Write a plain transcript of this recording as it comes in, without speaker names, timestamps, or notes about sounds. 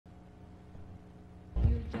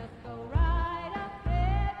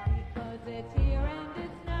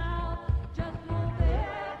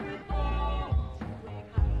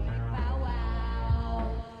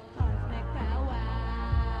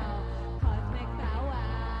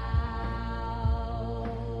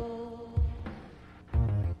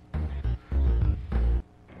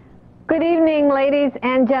Good evening, ladies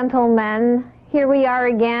and gentlemen. Here we are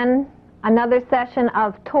again, another session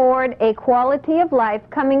of Toward a Quality of Life,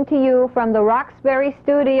 coming to you from the Roxbury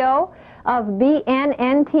studio of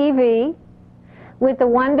BNN TV with the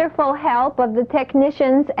wonderful help of the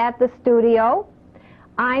technicians at the studio.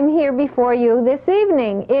 I'm here before you this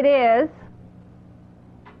evening. It is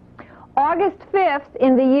August 5th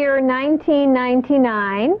in the year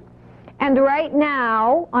 1999, and right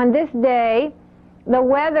now, on this day, the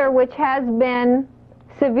weather, which has been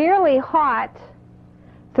severely hot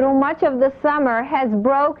through much of the summer, has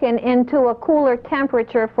broken into a cooler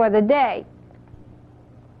temperature for the day.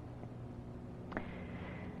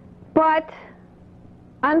 But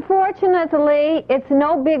unfortunately, it's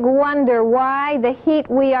no big wonder why the heat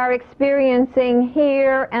we are experiencing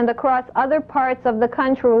here and across other parts of the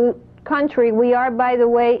country, we are, by the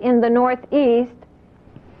way, in the Northeast,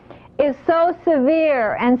 is so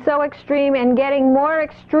severe and so extreme and getting more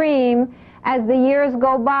extreme as the years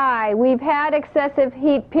go by. We've had excessive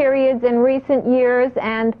heat periods in recent years,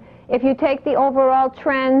 and if you take the overall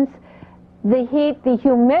trends, the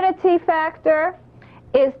humidity factor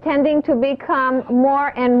is tending to become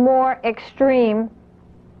more and more extreme.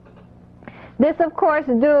 This, of course,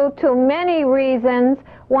 due to many reasons,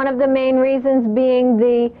 one of the main reasons being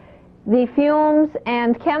the fumes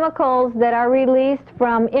and chemicals that are released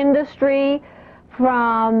from industry,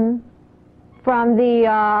 from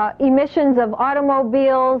the emissions of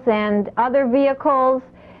automobiles and other vehicles,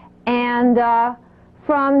 and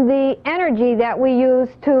from the energy that we use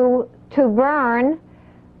to burn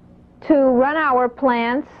to run our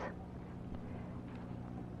plants,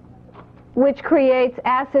 which creates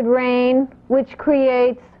acid rain, which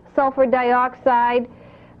creates sulfur dioxide,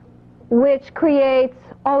 which creates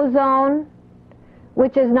ozone,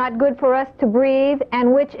 which is not good for us to breathe,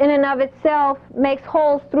 and which in and of itself makes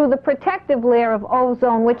holes through the protective layer of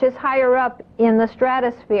ozone, which is higher up in the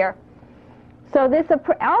stratosphere. So this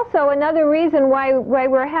also another reason why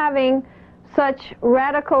we're having such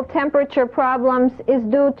radical temperature problems is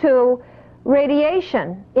due to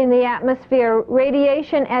radiation in the atmosphere,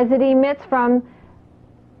 radiation as it emits from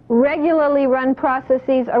regularly run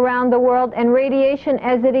processes around the world, and radiation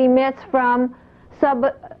as it emits from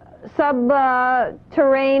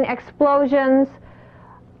subterranean explosions,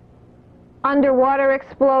 underwater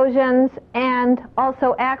explosions, and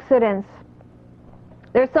also accidents.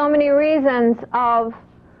 There's so many reasons of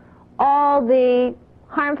all the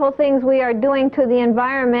harmful things we are doing to the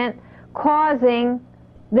environment causing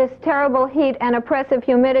this terrible heat and oppressive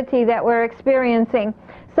humidity that we're experiencing.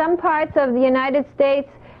 Some parts of the United States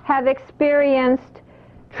have experienced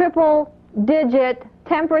triple-digit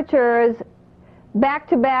temperatures back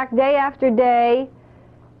to back, day after day,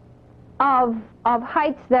 of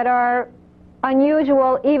heights that are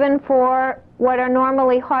unusual even for what are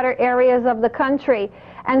normally hotter areas of the country.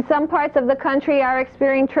 And some parts of the country are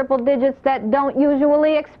experiencing triple digits that don't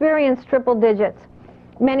usually experience triple digits.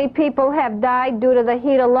 Many people have died due to the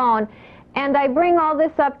heat alone. And I bring all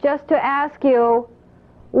this up just to ask you,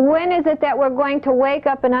 when is it that we're going to wake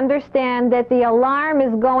up and understand that the alarm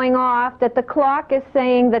is going off, that the clock is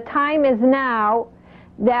saying the time is now,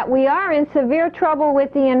 that we are in severe trouble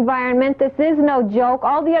with the environment? This is no joke.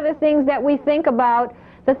 All the other things that we think about,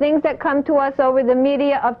 the things that come to us over the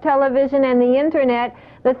media of television and the internet,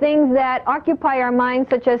 the things that occupy our minds,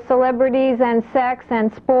 such as celebrities and sex and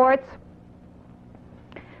sports,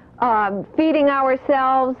 feeding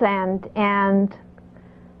ourselves and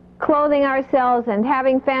clothing ourselves and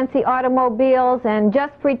having fancy automobiles and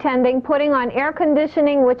just pretending, putting on air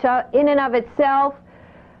conditioning, which in and of itself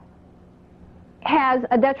has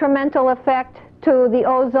a detrimental effect to the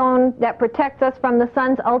ozone that protects us from the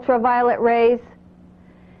sun's ultraviolet rays,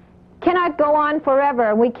 cannot go on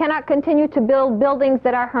forever. We cannot continue to build buildings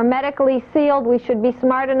that are hermetically sealed. We should be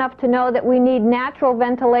smart enough to know that we need natural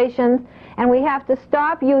ventilations, and we have to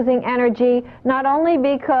stop using energy, not only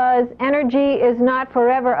because energy is not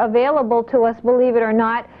forever available to us, believe it or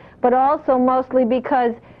not, but also mostly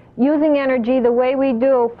because using energy the way we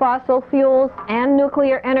do, fossil fuels and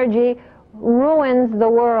nuclear energy, ruins the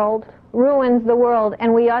world,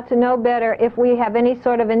 and we ought to know better if we have any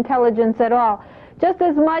sort of intelligence at all. Just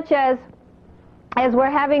as much as we're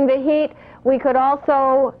having the heat, we could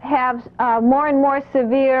also have more and more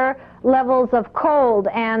severe levels of cold.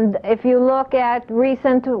 And if you look at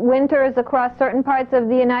recent winters across certain parts of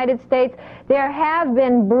the United States, there have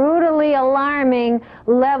been brutally alarming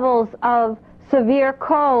levels of severe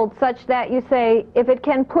cold, such that you say, if it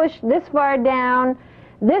can push this far down,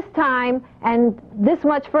 this time and this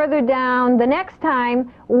much further down the next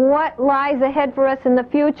time, what lies ahead for us in the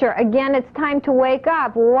future. Again, it's time to wake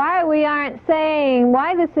up. Why we aren't saying,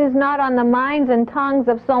 why this is not on the minds and tongues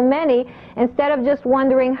of so many, instead of just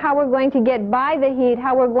wondering how we're going to get by the heat,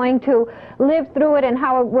 how we're going to live through it, and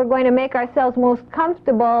how we're going to make ourselves most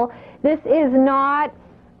comfortable. This is not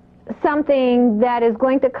something that is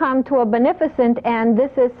going to come to a beneficent end.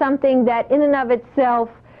 This is something that in and of itself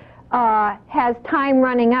has time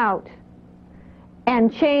running out,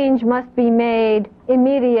 and change must be made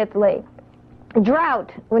immediately.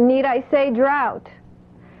 Drought. Well, need I say drought?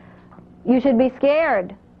 You should be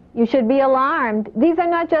scared. You should be alarmed. These are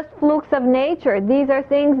not just flukes of nature. These are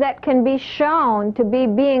things that can be shown to be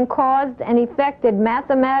being caused and effected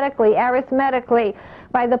mathematically, arithmetically,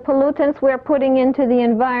 by the pollutants we're putting into the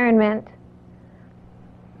environment,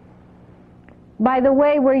 by the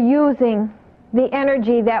way we're using the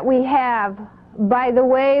energy that we have, by the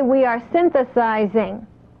way we are synthesizing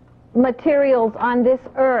materials on this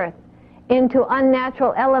earth into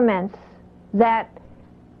unnatural elements that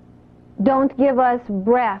don't give us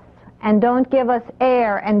breath, and don't give us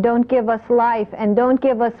air, and don't give us life, and don't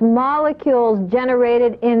give us molecules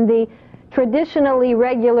generated in the traditionally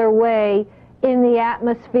regular way in the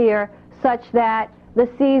atmosphere, such that the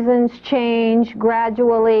seasons change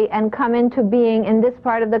gradually and come into being in this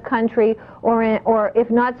part of the country, or if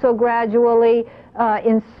not so gradually,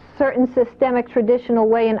 in certain systemic traditional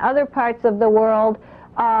way in other parts of the world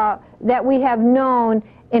that we have known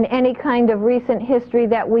in any kind of recent history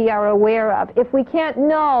that we are aware of. If we can't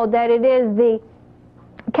know that it is the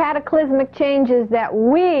cataclysmic changes that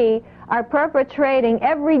we are perpetrating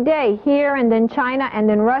every day here and in China and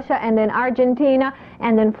in Russia and in Argentina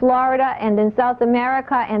and in Florida and in South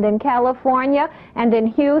America and in California and in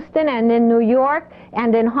Houston and in New York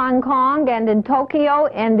and in Hong Kong and in Tokyo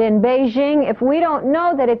and in Beijing, if we don't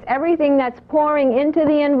know that it's everything that's pouring into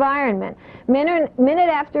the environment, minute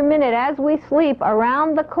after minute as we sleep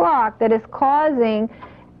around the clock, that is causing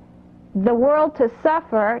the world to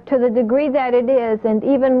suffer to the degree that it is, and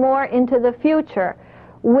even more into the future,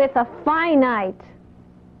 with a finite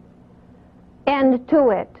end to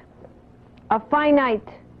it, a finite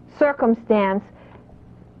circumstance,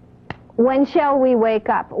 when shall we wake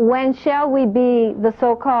up? When shall we be the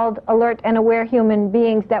so-called alert and aware human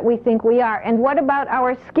beings that we think we are? And what about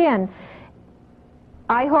our skin?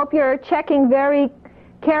 I hope you're checking very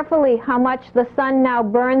carefully how much the sun now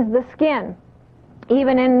burns the skin,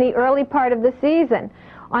 even in the early part of the season.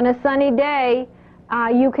 On a sunny day,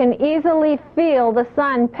 you can easily feel the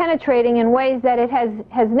sun penetrating in ways that it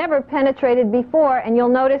has never penetrated before, and you'll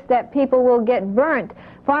notice that people will get burnt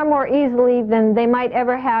far more easily than they might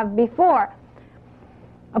ever have before.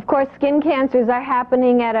 Of course, skin cancers are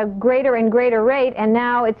happening at a greater and greater rate, and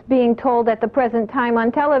now it's being told at the present time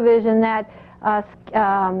on television that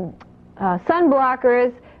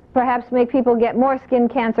sunblockers perhaps make people get more skin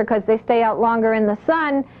cancer because they stay out longer in the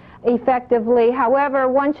sun effectively. However,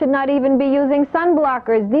 one should not even be using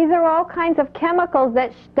sunblockers. These are all kinds of chemicals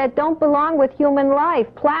that don't belong with human life.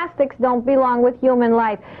 Plastics don't belong with human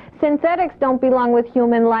life. Synthetics don't belong with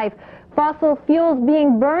human life. Fossil fuels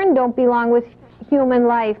being burned don't belong with human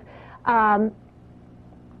life.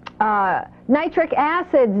 Nitric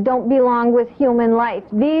acids don't belong with human life.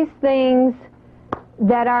 These things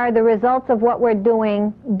that are the results of what we're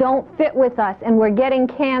doing don't fit with us, and we're getting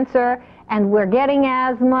cancer, and we're getting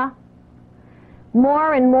asthma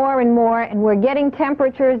more and more and more, and we're getting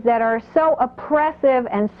temperatures that are so oppressive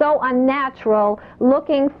and so unnatural,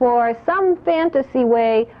 looking for some fantasy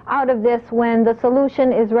way out of this when the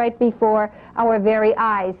solution is right before our very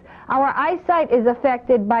eyes. Our eyesight is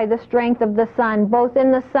affected by the strength of the sun, both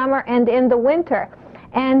in the summer and in the winter.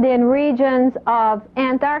 And in regions of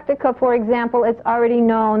Antarctica, for example, it's already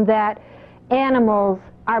known that animals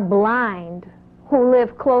are blind who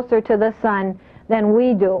live closer to the sun than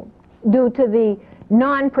we do, due to the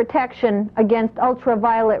non-protection against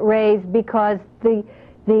ultraviolet rays, because the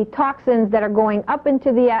toxins that are going up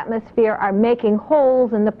into the atmosphere are making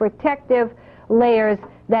holes in the protective layers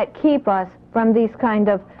that keep us from these kind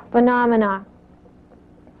of phenomena.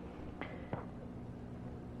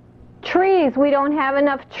 Trees, we don't have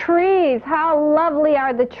enough trees. How lovely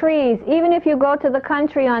are the trees? Even if you go to the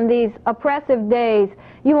country on these oppressive days,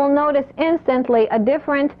 you will notice instantly a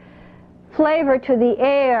different flavor to the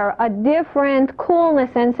air, a different coolness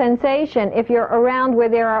and sensation if you're around where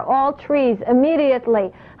there are all trees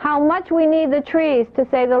immediately. How much we need the trees, to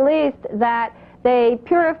say the least, that they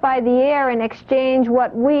purify the air and exchange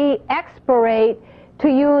what we expirate to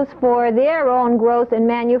use for their own growth and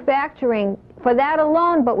manufacturing. for that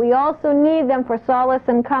alone, but we also need them for solace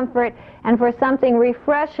and comfort and for something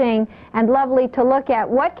refreshing and lovely to look at.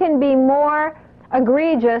 What can be more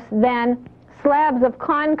egregious than slabs of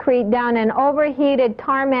concrete down an overheated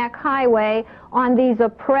tarmac highway on these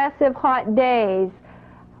oppressive hot days?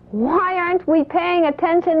 Why aren't we paying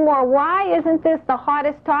attention more? Why isn't this the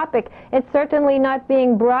hottest topic? It's certainly not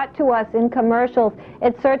being brought to us in commercials.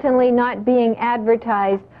 It's certainly not being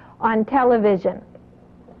advertised on television.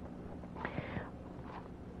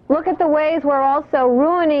 Look at the ways we're also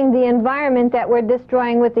ruining the environment that we're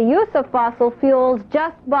destroying with the use of fossil fuels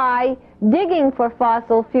just by digging for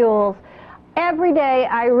fossil fuels. Every day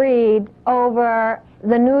I read over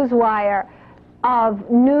the newswire of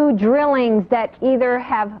new drillings that either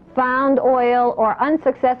have found oil or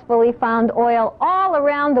unsuccessfully found oil all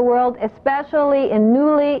around the world, especially in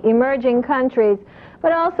newly emerging countries,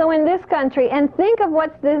 but also in this country. And think of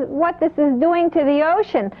what this is doing to the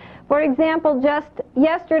ocean. For example, just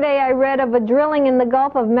yesterday I read of a drilling in the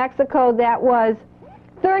Gulf of Mexico that was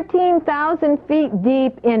 13,000 feet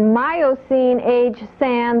deep in Miocene age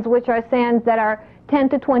sands, which are sands that are 10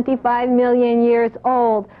 to 25 million years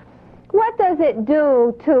old. What does it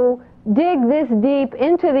do to dig this deep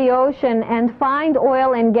into the ocean and find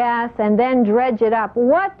oil and gas and then dredge it up?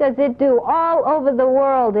 What does it do all over the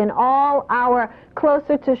world in all our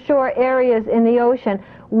closer to shore areas in the ocean?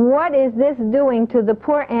 What is this doing to the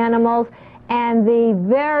poor animals and the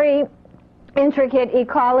very intricate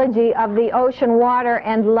ecology of the ocean water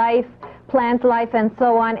and life, plant life and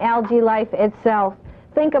so on, algae life itself?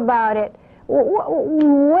 Think about it.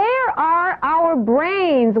 Where are our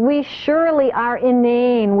brains? We surely are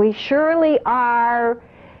inane. We surely are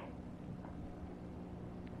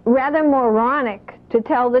rather moronic, to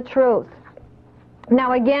tell the truth.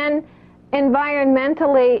 Now again,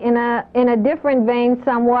 environmentally, in a different vein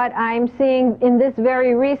somewhat, I'm seeing in this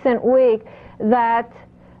very recent week that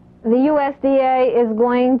the USDA is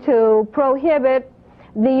going to prohibit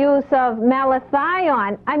the use of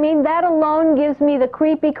malathion. I mean, that alone gives me the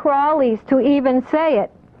creepy crawlies to even say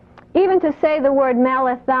it. Even to say the word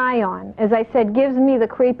malathion, as I said, gives me the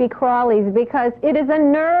creepy crawlies, because it is a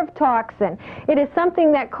nerve toxin. It is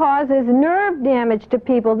something that causes nerve damage to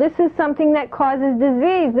people. This is something that causes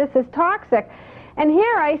disease. This is toxic. And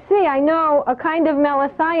here I know a kind of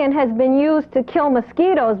malathion has been used to kill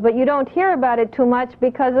mosquitoes, but you don't hear about it too much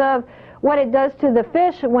because of what it does to the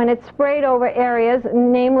fish when it's sprayed over areas,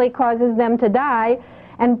 namely causes them to die,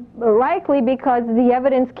 and likely because the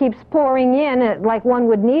evidence keeps pouring in, like one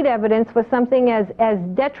would need evidence for something as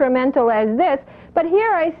detrimental as this. But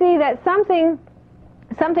here I see that something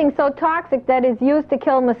so toxic that is used to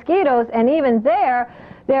kill mosquitoes, and even there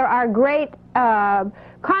are great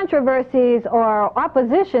controversies or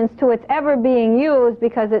oppositions to its ever being used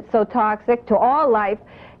because it's so toxic to all life.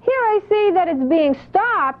 Here I see that it's being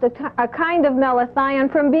stopped, a kind of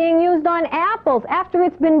malathion, from being used on apples after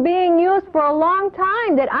it's been being used for a long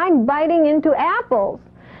time, that I'm biting into apples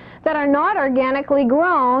that are not organically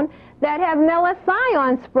grown, that have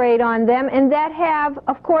malathion sprayed on them, and that have,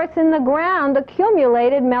 of course, in the ground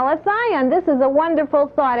accumulated malathion. This is a wonderful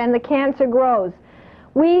thought, and the cancer grows.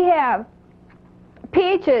 We have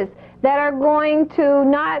peaches that are going to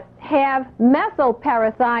not have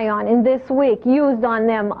methylparathion in this week used on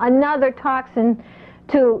them, another toxin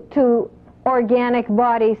to organic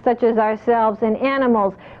bodies such as ourselves and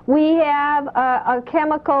animals. We have a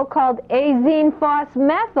chemical called azine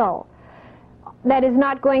phosmethyl that is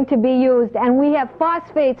not going to be used, and we have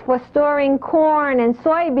phosphates for storing corn and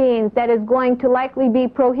soybeans that is going to likely be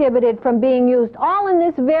prohibited from being used, all in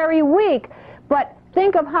this very week. But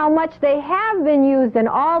think of how much they have been used, and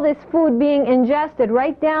all this food being ingested,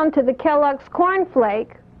 right down to the Kellogg's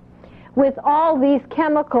cornflake, with all these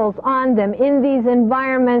chemicals on them in these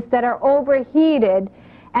environments that are overheated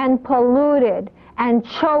and polluted and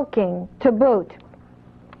choking to boot.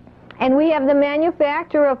 And we have the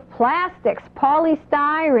manufacture of plastics,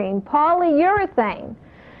 polystyrene, polyurethane,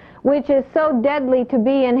 which is so deadly to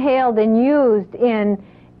be inhaled and used in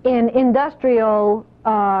industrial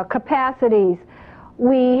capacities.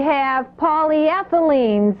 We have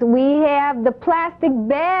polyethylenes. We have the plastic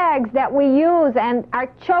bags that we use and are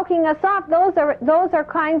choking us off. Those are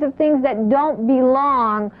kinds of things that don't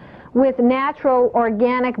belong with natural,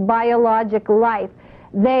 organic, biologic life.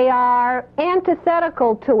 They are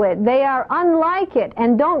antithetical to it. They are unlike it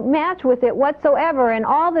and don't match with it whatsoever. And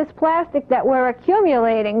all this plastic that we're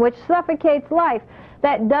accumulating, which suffocates life,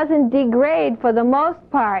 that doesn't degrade for the most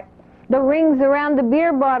part. The rings around the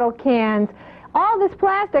beer bottle cans, all this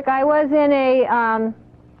plastic. I was in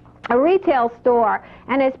a retail store,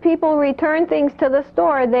 and as people return things to the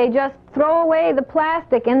store, they just throw away the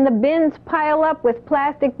plastic, and the bins pile up with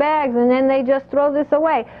plastic bags, and then they just throw this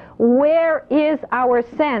away. Where is our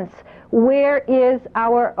sense? Where is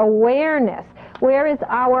our awareness? Where is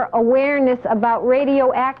our awareness about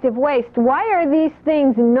radioactive waste? Why are these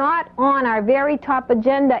things not on our very top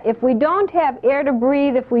agenda? If we don't have air to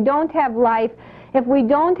breathe, if we don't have life, if we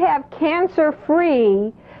don't have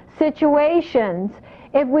cancer-free situations,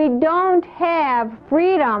 if we don't have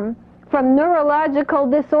freedom from neurological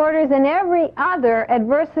disorders and every other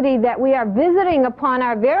adversity that we are visiting upon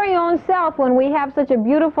our very own self when we have such a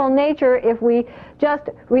beautiful nature, if we just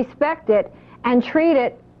respect it and treat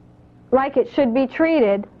it like it should be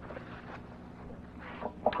treated,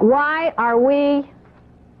 why are we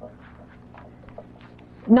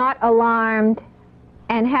not alarmed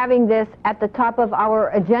and having this at the top of our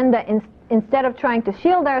agenda instead of trying to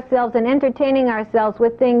shield ourselves and entertaining ourselves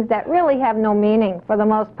with things that really have no meaning for the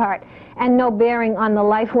most part and no bearing on the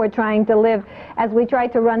life we're trying to live as we try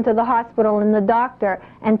to run to the hospital and the doctor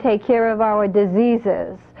and take care of our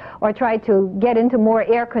diseases, or try to get into more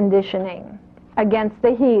air conditioning against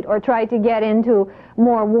the heat, or try to get into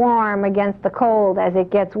more warm against the cold as it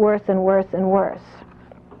gets worse and worse and worse.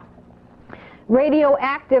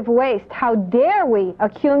 Radioactive waste. How dare we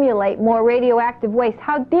accumulate more radioactive waste?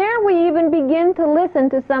 How dare we even begin to listen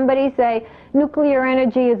to somebody say nuclear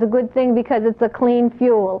energy is a good thing because it's a clean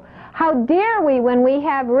fuel? How dare we, when we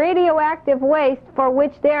have radioactive waste for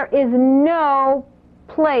which there is no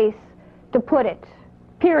place to put it,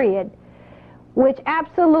 period, which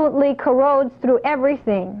absolutely corrodes through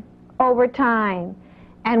everything over time,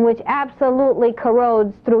 and which absolutely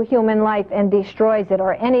corrodes through human life and destroys it,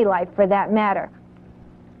 or any life for that matter.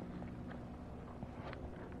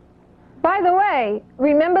 By the way,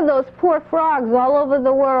 remember those poor frogs all over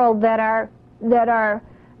the world that are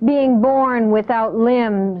being born without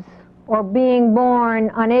limbs, or being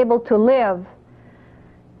born unable to live,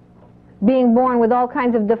 being born with all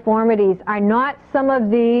kinds of deformities. Are not some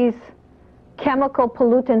of these chemical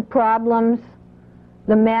pollutant problems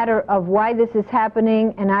the matter of why this is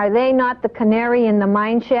happening, and are they not the canary in the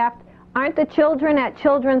mine shaft? Aren't the children at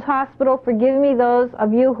Children's Hospital, forgive me those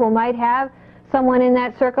of you who might have someone in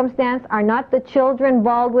that circumstance, are not the children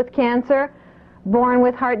bald with cancer, born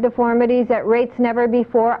with heart deformities at rates never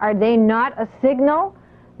before? Are they not a signal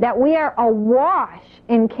that we are awash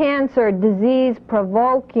in cancer, disease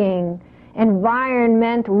provoking,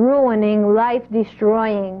 environment ruining, life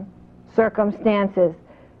destroying circumstances?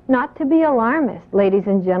 Not to be alarmist, ladies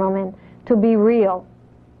and gentlemen, to be real.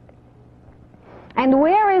 And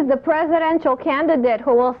where is the presidential candidate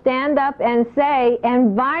who will stand up and say,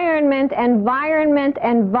 environment, environment,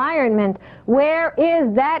 environment? Where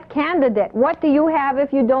is that candidate? What do you have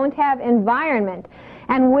if you don't have environment?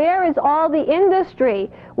 And where is all the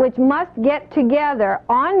industry which must get together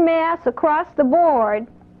en masse across the board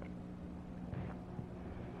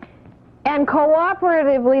and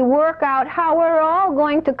cooperatively work out how we're all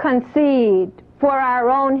going to concede for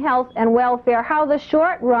our own health and welfare, how the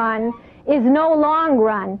short run is no long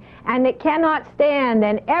run, and it cannot stand,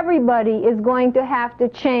 and everybody is going to have to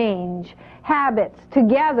change habits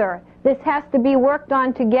together. This has to be worked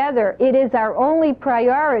on together. It is our only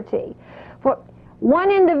priority. For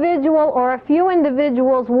one individual or a few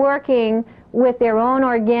individuals working with their own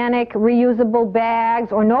organic reusable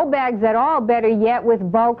bags, or no bags at all, better yet,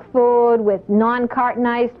 with bulk food, with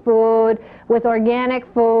non-cartonized food, with organic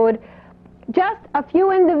food. Just a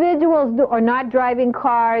few individuals or not driving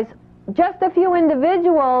cars, just a few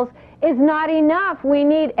individuals is not enough. We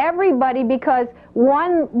need everybody, because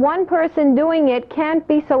one person doing it can't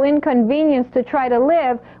be so inconvenienced to try to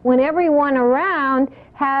live when everyone around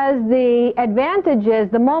has the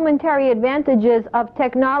advantages, the momentary advantages of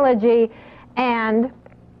technology and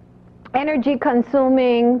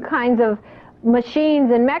energy-consuming kinds of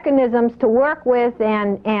machines and mechanisms to work with,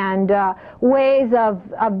 and ways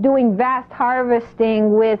of doing vast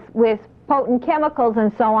harvesting with potent chemicals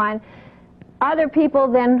and so on. Other people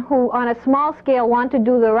then who on a small scale want to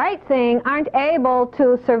do the right thing aren't able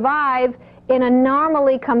to survive in a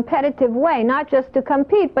normally competitive way, not just to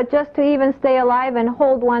compete, but just to even stay alive and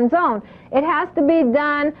hold one's own. It has to be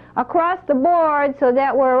done across the board so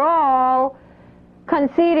that we're all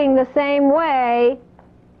conceding the same way,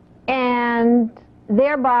 and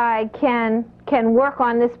thereby can work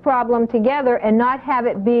on this problem together and not have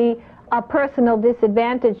it be a personal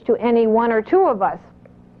disadvantage to any one or two of us.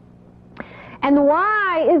 And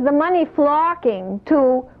why is the money flocking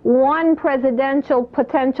to one presidential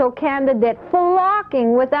potential candidate,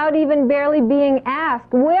 flocking without even barely being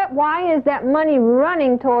asked? Why is that money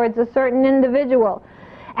running towards a certain individual?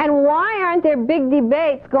 And why aren't there big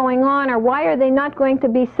debates going on, or why are they not going to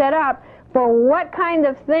be set up for what kind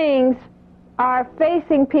of things are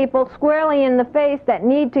facing people squarely in the face that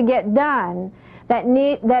need to get done, that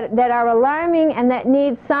are alarming, and that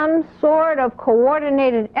need some sort of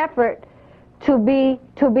coordinated effort to be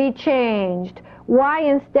changed? Why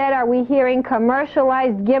instead are we hearing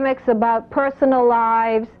commercialized gimmicks about personal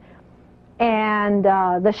lives and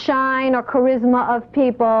the shine or charisma of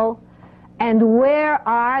people? And where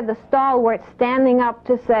are the stalwarts standing up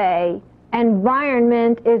to say,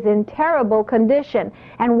 environment is in terrible condition?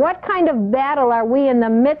 And what kind of battle are we in the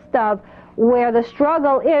midst of, where the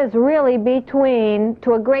struggle is really between,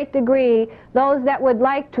 to a great degree, those that would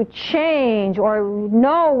like to change or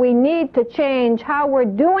know we need to change how we're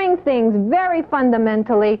doing things very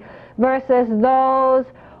fundamentally, versus those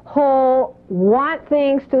who want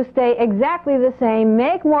things to stay exactly the same,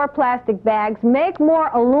 make more plastic bags, make more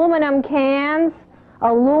aluminum cans,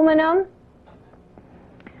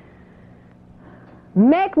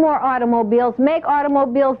 make more automobiles, make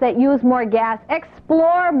automobiles that use more gas,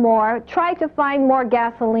 explore more, try to find more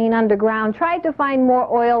gasoline underground, try to find more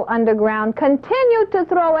oil underground, continue to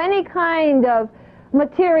throw any kind of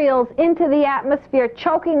materials into the atmosphere,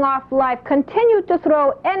 choking off life, continue to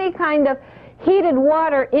throw any kind of heated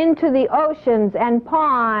water into the oceans and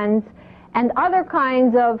ponds and other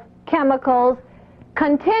kinds of chemicals,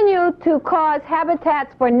 continue to cause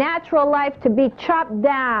habitats for natural life to be chopped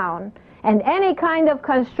down, and any kind of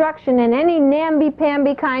construction in any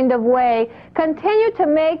namby-pamby kind of way, continue to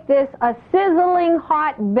make this a sizzling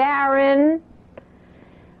hot, barren,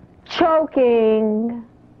 choking,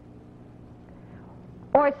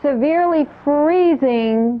 or severely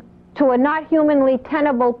freezing to a not humanly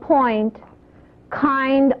tenable point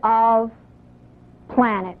kind of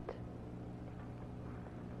planet.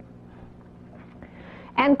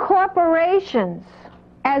 And corporations,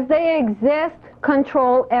 as they exist,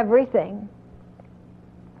 control everything,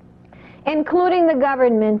 including the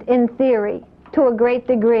government in theory, to a great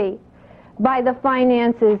degree, by the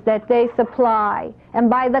finances that they supply and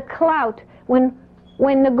by the clout. When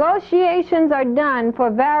negotiations are done for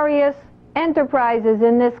various enterprises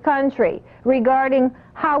in this country regarding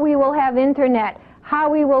how we will have internet, how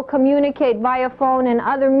we will communicate via phone and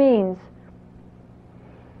other means,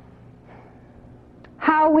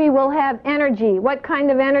 how we will have energy, what kind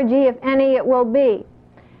of energy, if any, it will be.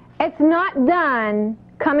 It's not done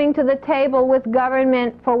coming to the table with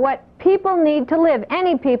government for what people need to live.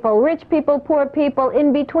 Any people, rich people, poor people,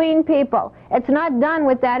 in between people. It's not done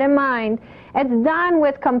with that in mind. It's done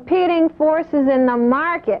with competing forces in the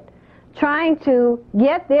market trying to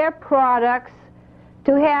get their products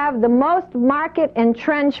to have the most market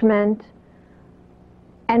entrenchment,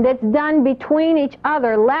 and it's done between each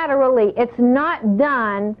other laterally. It's not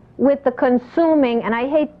done with the consuming, and I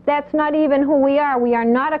hate, that's not even who we are. We are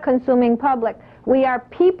not a consuming public. We are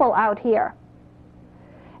people out here.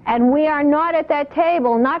 And we are not at that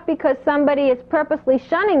table, not because somebody is purposely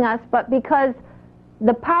shunning us, but because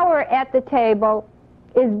the power at the table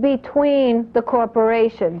is between the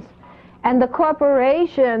corporations. And the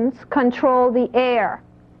corporations control the air.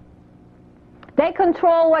 They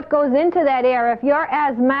control what goes into that air. If you're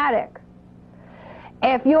asthmatic,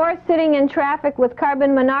 if you're sitting in traffic with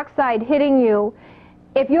carbon monoxide hitting you,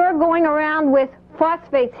 if you're going around with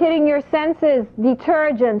phosphates hitting your senses,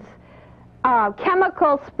 detergents,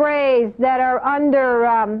 chemical sprays that are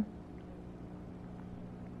under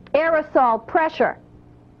aerosol pressure,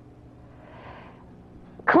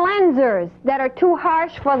 cleansers that are too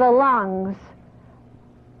harsh for the lungs,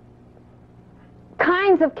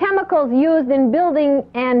 kinds of chemicals used in building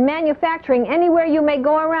and manufacturing, anywhere you may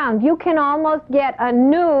go around, you can almost get a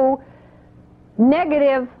new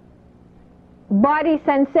negative body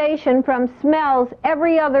sensation from smells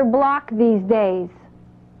every other block these days.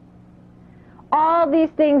 All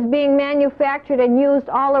these things being manufactured and used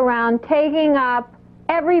all around, taking up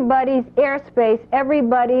everybody's airspace,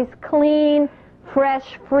 everybody's clean,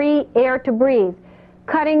 fresh, free air to breathe,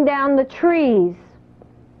 cutting down the trees,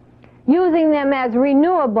 using them as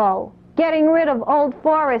renewable, getting rid of old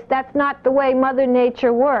forests. That's not the way Mother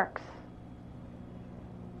Nature works.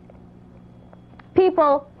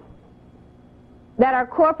 People that are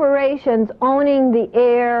corporations owning the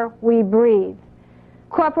air we breathe,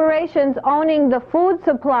 corporations owning the food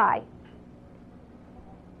supply,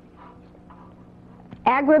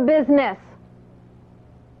 agribusiness,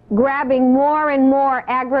 grabbing more and more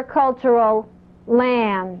agricultural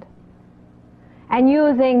land and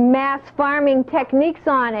using mass farming techniques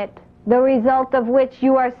on it, the result of which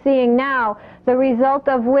you are seeing now, the result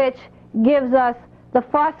of which gives us the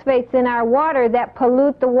phosphates in our water that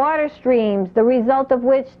pollute the water streams, the result of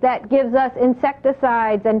which that gives us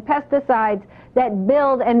insecticides and pesticides that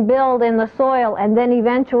build and build in the soil and then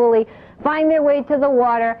eventually find their way to the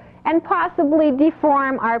water and possibly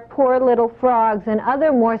deform our poor little frogs and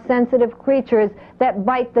other more sensitive creatures that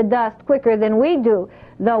bite the dust quicker than we do.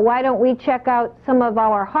 Though why don't we check out some of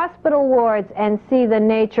our hospital wards and see the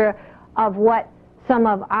nature of what some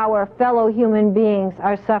of our fellow human beings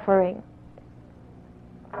are suffering.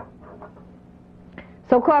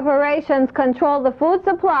 So corporations control the food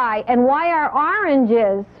supply, and why are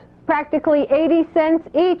oranges practically 80 cents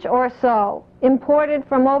each or so, imported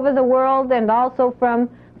from over the world and also from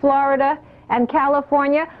Florida and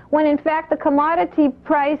California, when in fact the commodity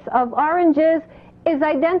price of oranges is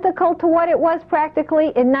identical to what it was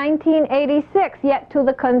practically in 1986, yet to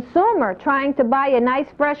the consumer trying to buy a nice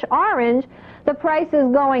fresh orange, the price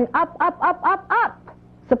is going up, up, up, up, up.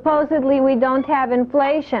 Supposedly we don't have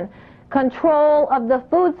inflation. Control of the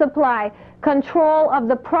food supply, control of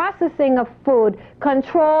the processing of food,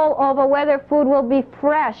 control over whether food will be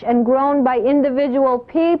fresh and grown by individual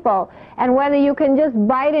people, and whether you can just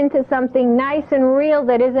bite into something nice and real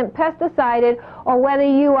that isn't pesticided, or whether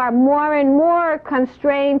you are more and more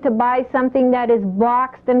constrained to buy something that is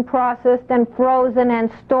boxed and processed and frozen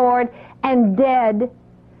and stored and dead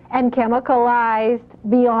and chemicalized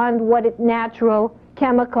beyond what its natural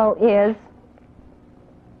chemical is.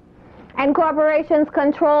 And corporations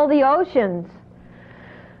control the oceans.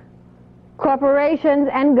 Corporations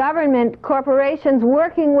and government, corporations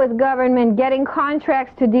working with government, getting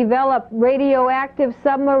contracts to develop radioactive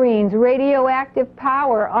submarines, radioactive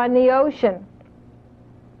power on the ocean.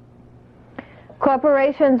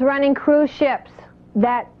 Corporations running cruise ships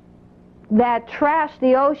that trash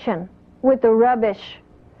the ocean with the rubbish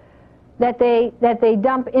that they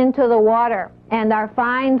dump into the water and are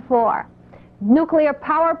fined for. Nuclear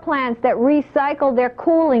power plants that recycle their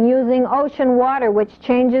cooling using ocean water, which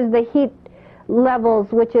changes the heat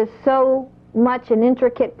levels, which is so much an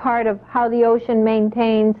intricate part of how the ocean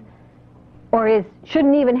maintains, or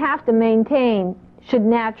shouldn't even have to maintain, should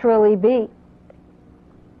naturally be.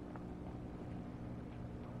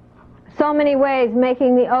 So many ways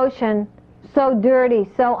making the ocean so dirty,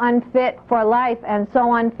 so unfit for life, and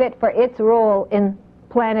so unfit for its role in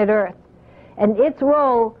planet Earth. And its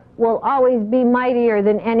role will always be mightier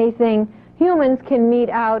than anything humans can mete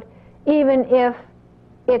out, even if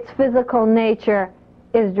its physical nature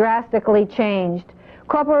is drastically changed.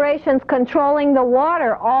 Corporations controlling the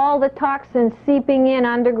water, all the toxins seeping in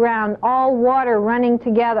underground, all water running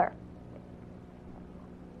together.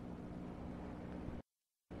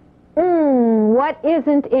 What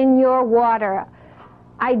isn't in your water?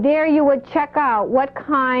 I dare you would check out what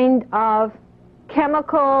kind of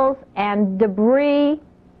chemicals and debris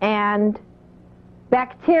and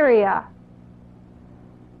bacteria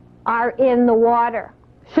are in the water.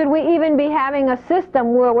 Should we even be having a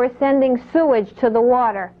system where we're sending sewage to the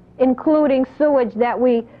water, including sewage that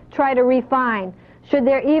we try to refine? Should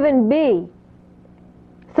there even be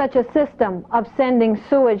such a system of sending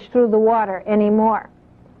sewage through the water anymore?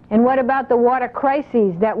 And what about the water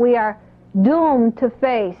crises that we are doomed to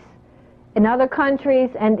face in other countries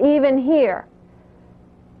and even here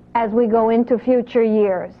as we go into future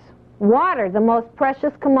years? Water, the most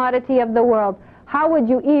precious commodity of the world. How would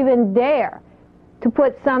you even dare to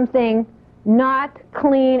put something not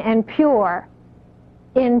clean and pure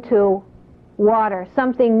into water?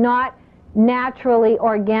 Something not naturally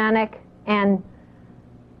organic and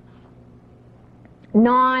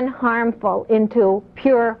non-harmful into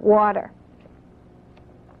pure water.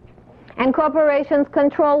 And corporations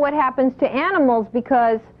control what happens to animals,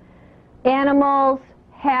 because animals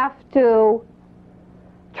have to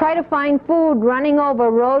try to find food running over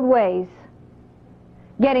roadways,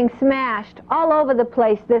 getting smashed all over the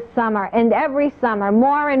place this summer and every summer,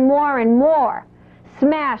 more and more and more.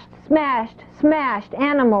 Smashed, smashed, smashed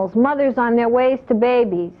animals, mothers on their ways to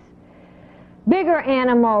babies. Bigger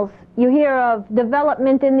animals, you hear of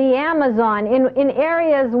development in the Amazon, in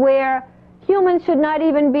areas where humans should not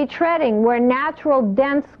even be treading, where natural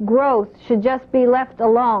dense growth should just be left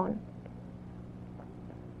alone.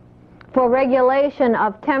 For regulation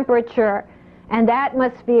of temperature and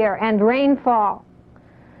atmosphere and rainfall.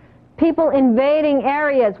 People invading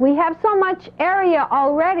areas. We have so much area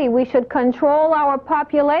already. We should control our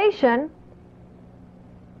population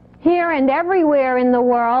here and everywhere in the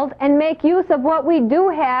world and make use of what we do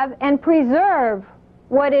have and preserve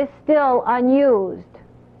what is still unused.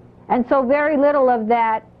 And so very little of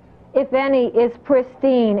that, if any, is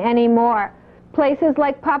pristine anymore. Places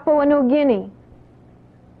like Papua New Guinea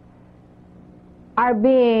are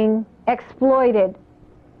being exploited.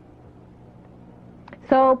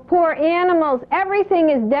 So poor animals, everything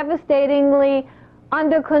is devastatingly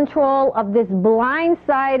under control of this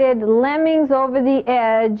blindsided, lemmings over the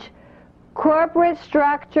edge, corporate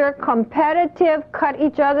structure, competitive, cut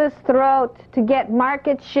each other's throat to get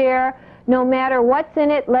market share, no matter what's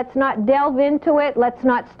in it. Let's not delve into it. Let's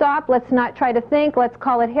not stop. Let's not try to think. Let's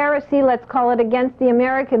call it heresy. Let's call it against the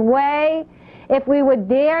American way. If we would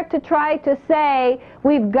dare to try to say,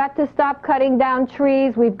 we've got to stop cutting down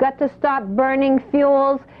trees, we've got to stop burning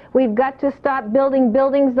fuels, we've got to stop building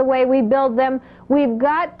buildings the way we build them, we've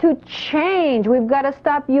got to change, we've got to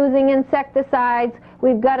stop using insecticides,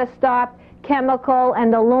 we've got to stop chemical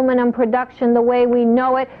and aluminum production the way we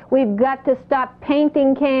know it, we've got to stop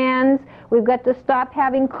painting cans, we've got to stop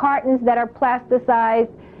having cartons that are plasticized,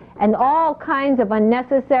 and all kinds of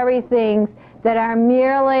unnecessary things that are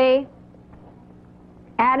merely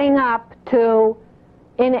adding up to,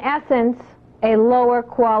 in essence, a lower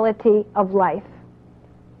quality of life.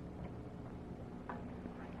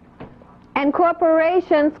 And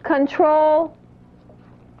corporations control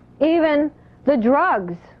even the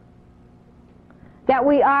drugs that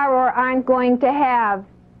we are or aren't going to have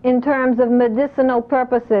in terms of medicinal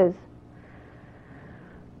purposes.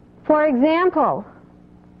 For example,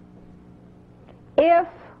 if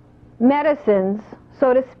medicines,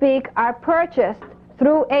 so to speak, are purchased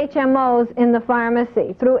through HMOs in the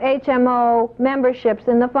pharmacy, through HMO memberships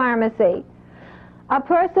in the pharmacy, a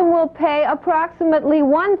person will pay approximately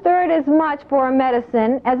 1/3 as much for a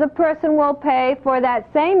medicine as a person will pay for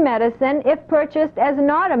that same medicine if purchased as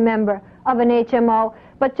not a member of an HMO,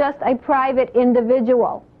 but just a private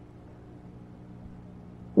individual.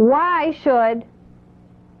 Why should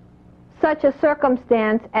such a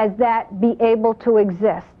circumstance as that be able to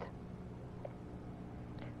exist?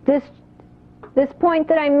 This point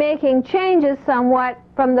that I'm making changes somewhat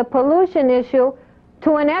from the pollution issue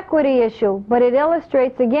to an equity issue, but it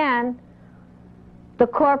illustrates again the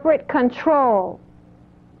corporate control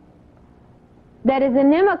that is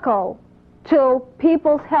inimical to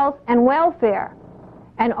people's health and welfare.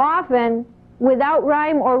 And often, without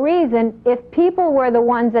rhyme or reason, if people were the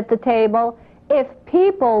ones at the table, if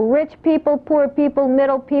people, rich people, poor people,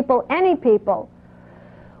 middle people, any people,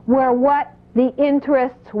 were what the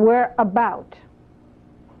interests were about.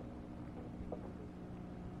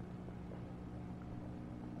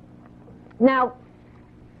 Now,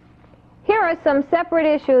 here are some separate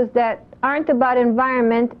issues that aren't about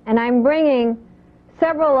environment, and I'm bringing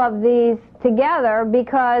several of these together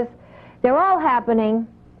because they're all happening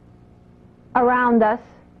around us,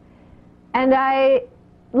 and I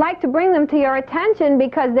like to bring them to your attention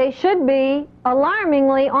because they should be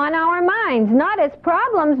alarmingly on our minds, not as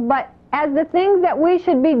problems, but as the things that we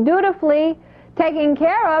should be dutifully taking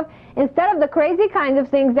care of, instead of the crazy kinds of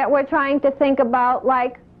things that we're trying to think about,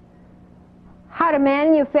 like how to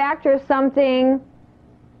manufacture something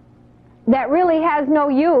that really has no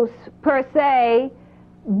use per se,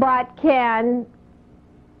 but can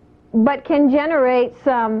generate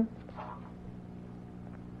some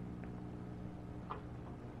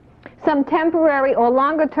temporary or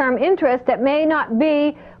longer term interest that may not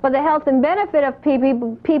be for the health and benefit of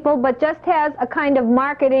people, but just has a kind of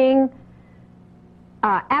marketing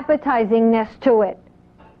appetizingness to it,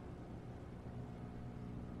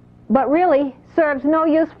 but really serves no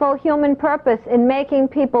useful human purpose in making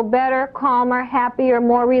people better, calmer, happier,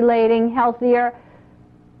 more relating, healthier,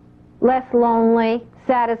 less lonely,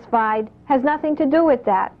 satisfied. Has nothing to do with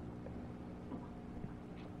that.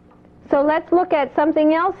 So let's look at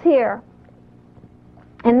something else here.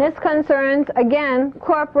 And this concerns, again,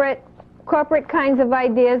 corporate kinds of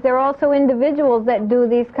ideas. There are also individuals that do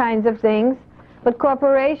these kinds of things. But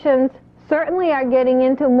corporations certainly are getting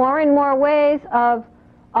into more and more ways of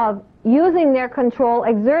using their control,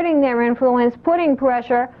 exerting their influence, putting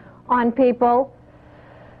pressure on people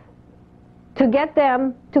to get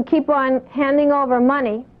them to keep on handing over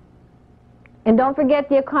money. And don't forget,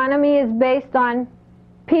 the economy is based on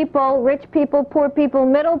people, rich people, poor people,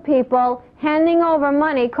 middle people, handing over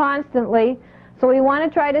money constantly. So we want to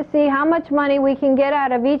try to see how much money we can get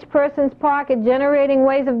out of each person's pocket, generating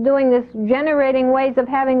ways of doing this, generating ways of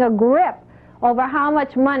having a grip over how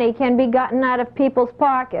much money can be gotten out of people's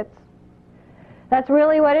pockets. That's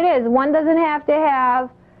really what it is. One doesn't have to have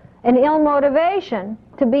an ill motivation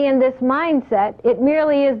to be in this mindset. It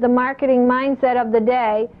merely is the marketing mindset of the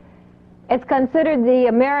day. It's considered the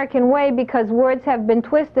American way because words have been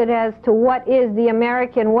twisted as to what is the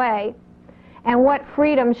American way and what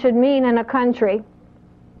freedom should mean in a country.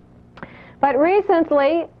 But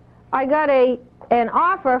recently, I got an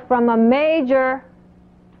offer from a major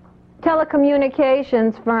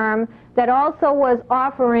telecommunications firm that also was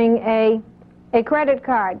offering a credit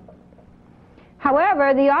card.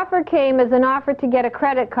 However, the offer came as an offer to get a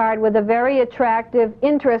credit card with a very attractive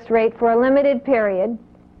interest rate for a limited period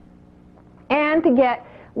and to get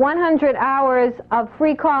 100 hours of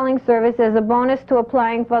free calling service as a bonus to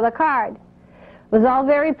applying for the card. It was all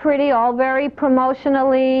very pretty, all very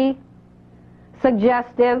promotionally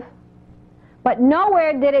suggestive, but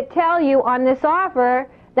nowhere did it tell you on this offer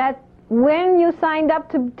that when you signed up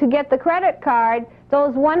to get the credit card,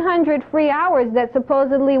 those 100 free hours that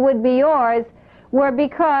supposedly would be yours were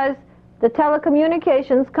because the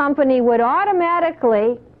telecommunications company would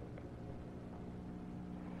automatically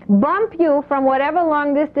bump you from whatever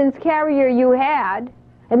long-distance carrier you had,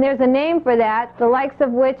 and there's a name for that, the likes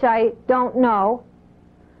of which I don't know,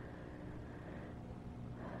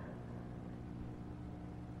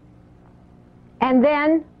 and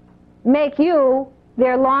then make you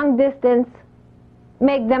their long-distance,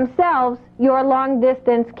 make themselves your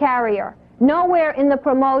long-distance carrier. Nowhere in the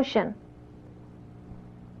promotion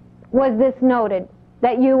was this noted,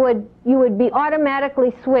 that you would be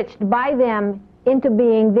automatically switched by them into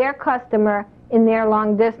being their customer in their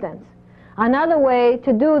long distance. Another way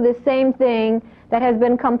to do the same thing that has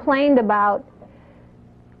been complained about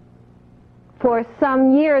for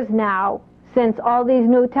some years now, since all these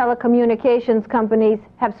new telecommunications companies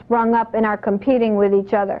have sprung up and are competing with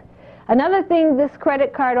each other. Another thing this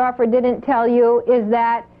credit card offer didn't tell you is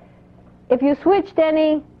that if you switched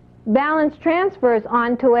any balance transfers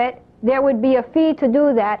onto it, there would be a fee to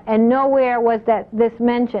do that, and nowhere was this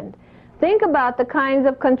mentioned. Think about the kinds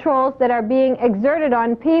of controls that are being exerted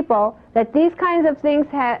on people, that these kinds of things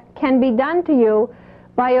can be done to you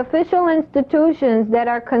by official institutions that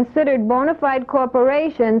are considered bona fide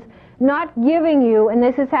corporations, not giving you, and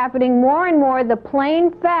this is happening more and more, the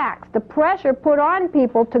plain facts, the pressure put on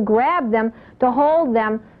people to grab them, to hold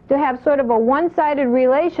them, to have sort of a one-sided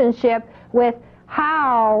relationship with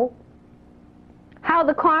how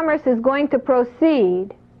the commerce is going to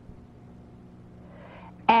proceed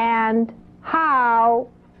and how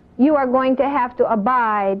you are going to have to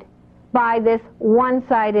abide by this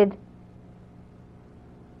one-sided,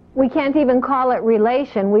 we can't even call it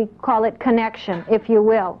relation, we call it connection, if you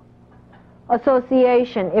will.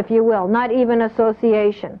 Association, if you will, not even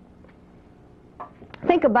association.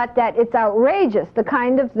 Think about that. It's outrageous, the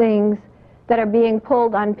kind of things that are being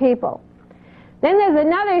pulled on people. Then there's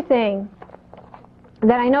another thing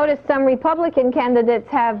that I noticed some Republican candidates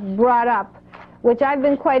have brought up, which I've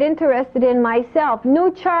been quite interested in myself.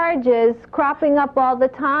 New charges cropping up all the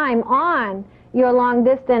time on your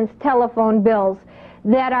long-distance telephone bills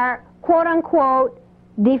that are, quote-unquote,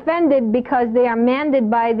 defended because they are mandated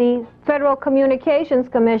by the Federal Communications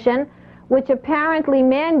Commission, which apparently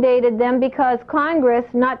mandated them because Congress,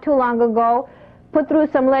 not too long ago, put through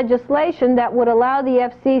some legislation that would allow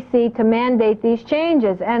the FCC to mandate these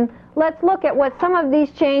changes. And let's look at what some of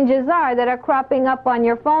these changes are that are cropping up on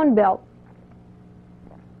your phone bill.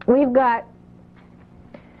 We've got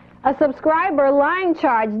a subscriber line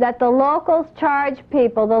charge that the locals charge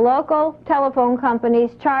people, the local telephone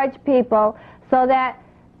companies charge people so that,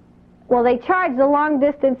 well, they charge the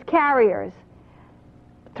long-distance carriers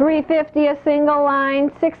 $3.50 a single line,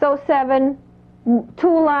 $6.07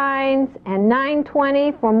 two lines, and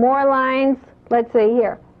 $9.20 for more lines. Let's see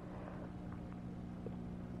here.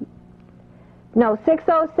 No,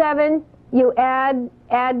 $6.07. You add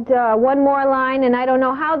one more line, and I don't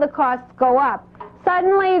know how the costs go up.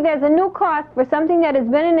 Suddenly, there's a new cost for something that has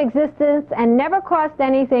been in existence and never cost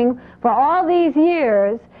anything for all these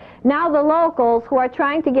years. Now the locals who are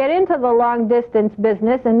trying to get into the long-distance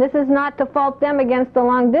business, and this is not to fault them against the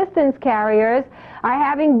long-distance carriers, are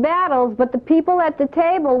having battles, but the people at the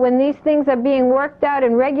table, when these things are being worked out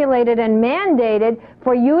and regulated and mandated,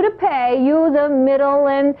 for you to pay, you the middle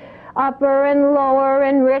and upper and lower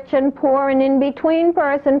and rich and poor and in-between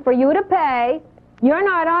person, for you to pay, you're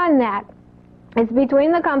not on that. It's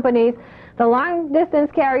between the companies. The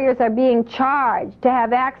long-distance carriers are being charged to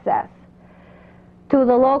have access to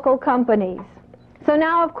the local companies. So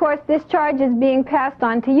now, of course, this charge is being passed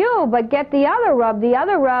on to you, but get the other rub. The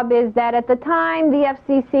other rub is that at the time the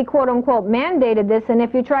FCC, quote-unquote, mandated this, and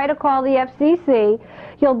if you try to call the FCC,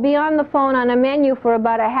 you'll be on the phone on a menu for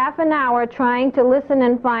about a half an hour trying to listen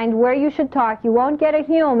and find where you should talk. You won't get a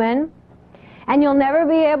human. And you'll never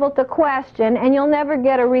be able to question, and you'll never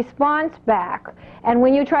get a response back. And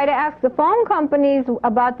when you try to ask the phone companies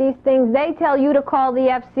about these things, they tell you to call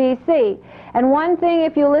the FCC. And one thing,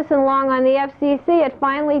 if you listen long on the FCC, it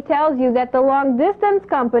finally tells you that the long-distance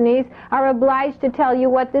companies are obliged to tell you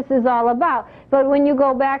what this is all about. But when you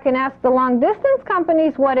go back and ask the long-distance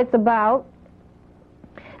companies what it's about,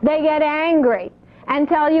 they get angry and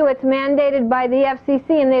tell you it's mandated by the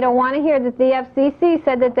FCC, and they don't want to hear that the FCC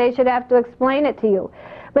said that they should have to explain it to you.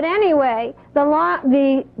 But anyway, the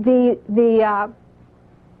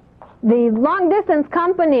long-distance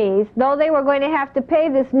companies, though they were going to have to pay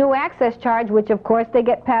this new access charge, which of course they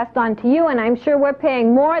get passed on to you, and I'm sure we're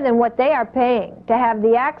paying more than what they are paying to have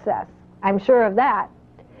the access. I'm sure of that.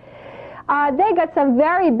 They got some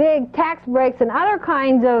very big tax breaks and other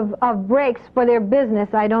kinds of breaks for their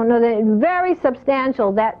business. I don't know, that very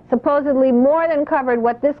substantial, that supposedly more than covered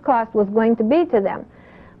what this cost was going to be to them.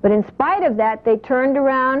 But in spite of that, they turned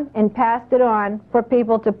around and passed it on for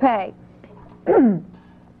people to pay. And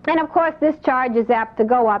of course, this charge is apt to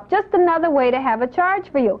go up. Just another way to have a charge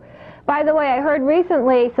for you. By the way, I heard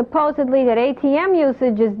recently, supposedly, that ATM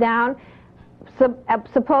usage is down,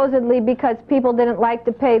 supposedly because people didn't like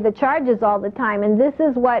to pay the charges all the time. And this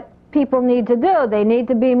is what people need to do. They need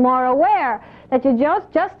to be more aware that you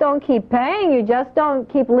just don't keep paying. You just don't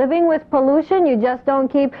keep living with pollution. You just don't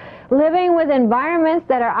keep living with environments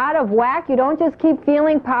that are out of whack. You don't just keep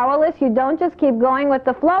feeling powerless. You don't just keep going with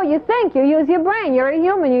the flow. You think. You use your brain. You're a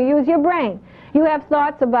human. You use your brain. You have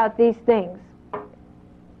thoughts about these things.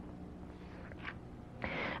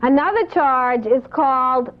 Another charge is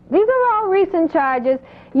called, these are all recent charges,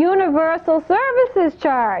 universal services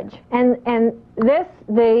charge. And this,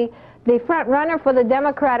 the front runner for the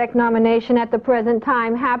Democratic nomination at the present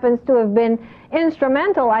time happens to have been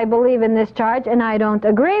instrumental, I believe, in this charge, and I don't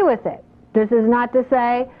agree with it. This is not to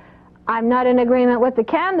say I'm not in agreement with the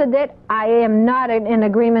candidate. I am not in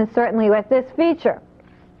agreement, certainly, with this feature.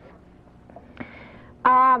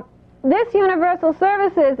 This universal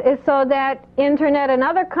services is so that internet and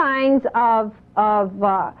other kinds of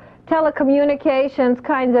telecommunications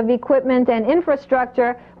kinds of equipment and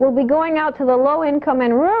infrastructure will be going out to the low-income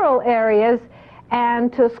and rural areas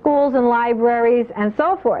and to schools and libraries and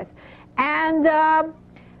so forth. And the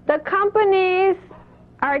companies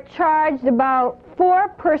are charged about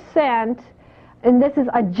 4%, and this is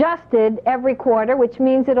adjusted every quarter, which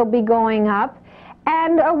means it'll be going up.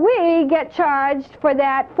 And we get charged for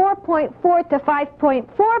that 4.4 to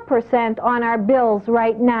 5.4% on our bills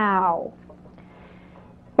right now.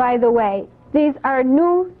 By the way, these are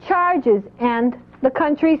new charges, and the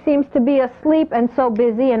country seems to be asleep and so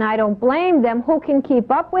busy, and I don't blame them. Who can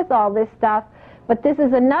keep up with all this stuff? But this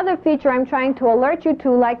is another feature I'm trying to alert you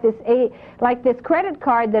to, like this credit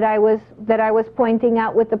card that I was pointing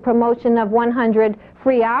out with the promotion of 100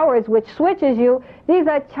 free hours, which switches you. These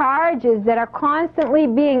are charges that are constantly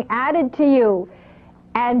being added to you,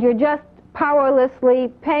 and you're just powerlessly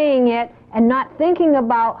paying it and not thinking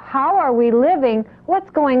about how are we living, what's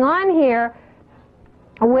going on here,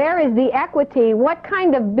 where is the equity, what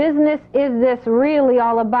kind of business is this really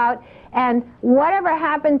all about, and whatever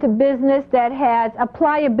happened to business that has a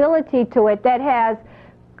pliability to it, that has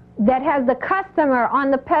the customer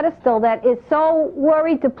on the pedestal, that is so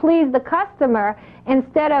worried to please the customer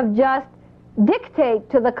instead of just dictate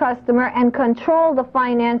to the customer and control the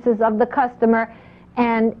finances of the customer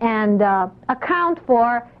and account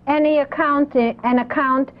for any account and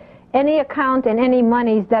any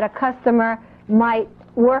monies that a customer might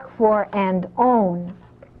work for and own.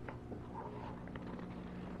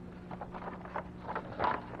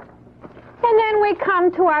 And then we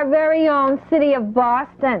come to our very own city of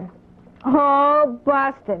Boston. Oh,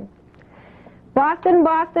 Boston. Boston,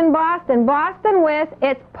 Boston, Boston. Boston with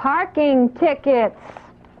its parking tickets.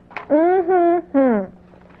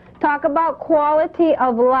 Talk about quality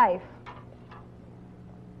of life.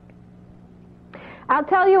 I'll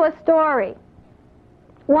tell you a story.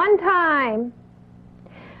 One time,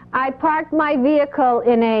 I parked my vehicle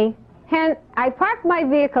let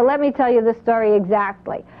me tell you the story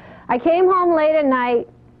exactly. I came home late at night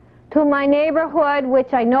to my neighborhood,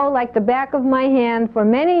 which I know like the back of my hand for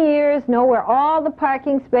many years, know where all the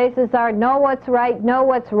parking spaces are, know what's right, know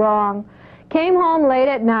what's wrong. Came home late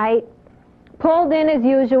at night, pulled in as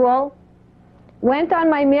usual, went on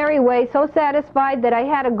my merry way, so satisfied that I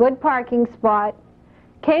had a good parking spot.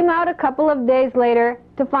 Came out a couple of days later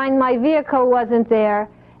to find my vehicle wasn't there,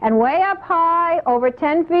 and way up high, over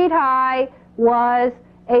 10 feet high, was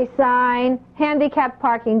a sign, handicap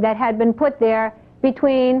parking, that had been put there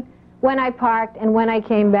between when I parked and when I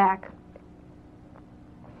came back.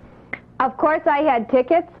 Of course I had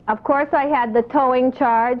tickets, of course I had the towing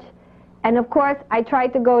charge, and of course I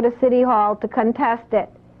tried to go to City Hall to contest it.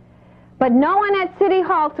 But no one at City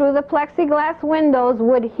Hall through the plexiglass windows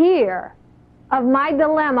would hear of my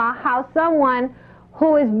dilemma, how someone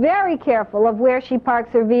who is very careful of where she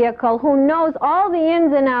parks her vehicle, who knows all the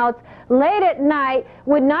ins and outs, late at night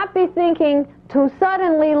would not be thinking to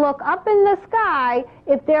suddenly look up in the sky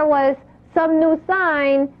if there was some new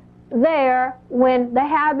sign there when the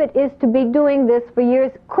habit is to be doing this for years.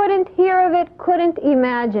 Couldn't hear of it, couldn't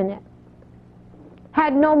imagine it.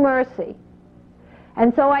 Had no mercy.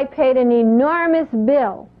 And so I paid an enormous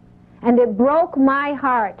bill, and it broke my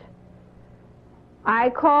heart. I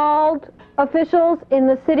called officials in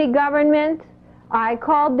the city government, I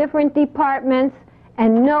called different departments,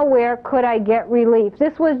 and nowhere could I get relief.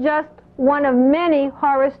 This was just one of many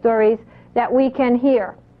horror stories that we can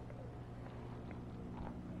hear.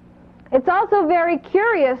 It's also very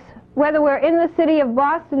curious, whether we're in the city of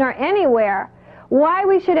Boston or anywhere, why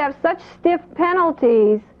we should have such stiff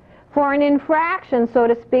penalties for an infraction, so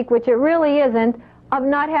to speak, which it really isn't, of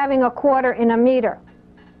not having a quarter in a meter.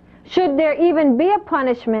 Should there even be a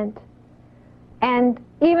punishment? And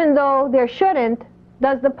even though there shouldn't,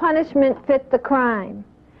 does the punishment fit the crime?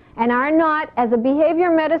 And are not, as a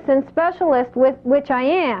behavior medicine specialist, with which I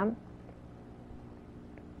am,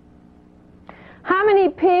 how many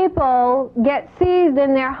people get seized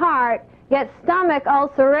in their heart, get stomach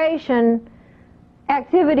ulceration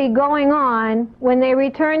activity going on when they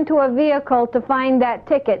return to a vehicle to find that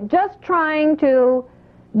ticket, just trying to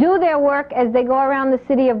do their work as they go around the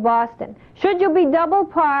city of Boston? Should you be double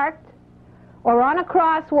parked or on a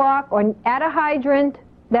crosswalk or at a hydrant?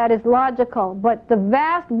 That is logical, but the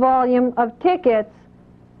vast volume of tickets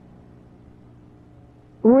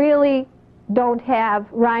really don't have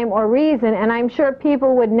rhyme or reason, and I'm sure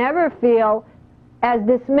people would never feel as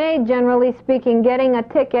dismayed, generally speaking, getting a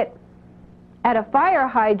ticket at a fire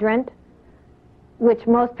hydrant, which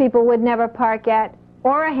most people would never park at,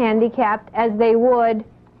 or a handicapped, as they would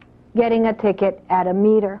getting a ticket at a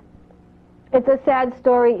meter. It's a sad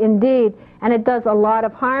story indeed, and it does a lot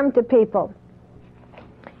of harm to people.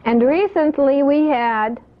 And recently we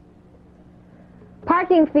had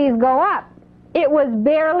parking fees go up. It was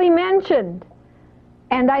barely mentioned.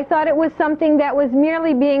 And I thought it was something that was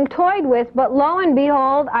merely being toyed with, but lo and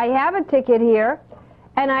behold, I have a ticket here,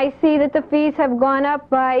 and I see that the fees have gone up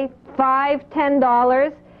by $5,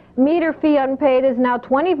 $10. Meter fee unpaid is now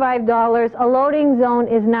 $25. A loading zone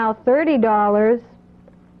is now $30.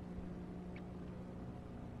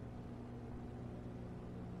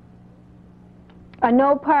 A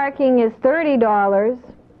no parking is $30.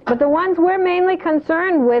 But the ones we're mainly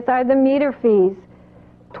concerned with are the meter fees,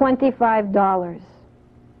 $25.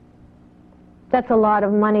 That's a lot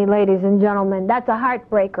of money, ladies and gentlemen. That's a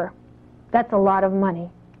heartbreaker. That's a lot of money.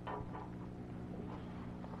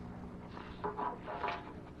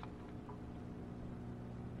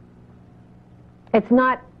 It's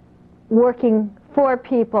not working for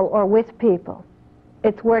people or with people.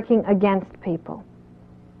 It's working against people.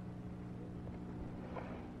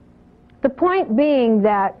 The point being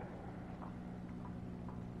that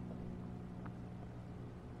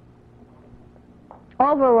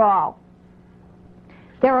overall,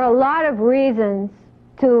 there are a lot of reasons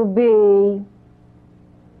to be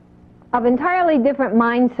of entirely different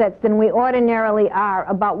mindsets than we ordinarily are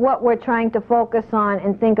about what we're trying to focus on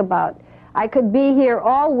and think about. I could be here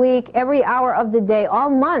all week, every hour of the day,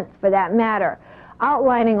 all month for that matter,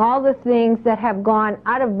 outlining all the things that have gone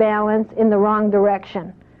out of balance in the wrong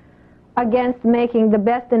direction against making the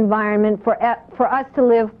best environment for us to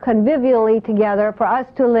live convivially together, for us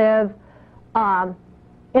to live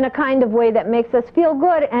in a kind of way that makes us feel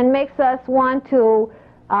good and makes us want to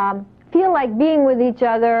feel like being with each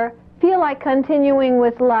other, feel like continuing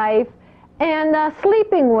with life, and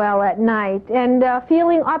sleeping well at night, and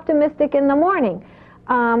feeling optimistic in the morning.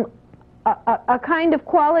 A kind of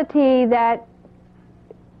quality that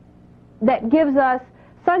gives us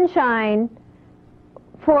sunshine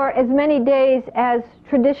for as many days as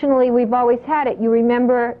traditionally we've always had it. You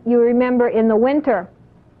remember in the winter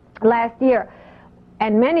last year,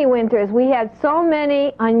 and many winters, we had so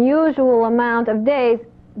many unusual amount of days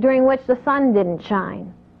during which the sun didn't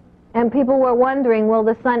shine. And people were wondering, will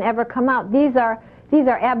the sun ever come out? These are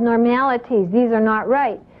abnormalities. These are not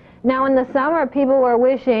right. Now in the summer, people were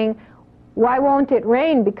wishing, why won't it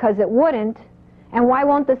rain? Because it wouldn't. And why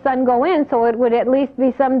won't the sun go in so it would at least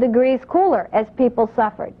be some degrees cooler, as people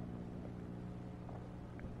suffered?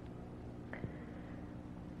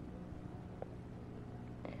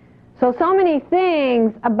 So many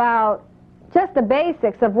things about just the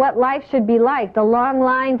basics of what life should be like, the long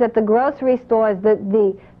lines at the grocery stores,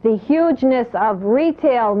 the hugeness of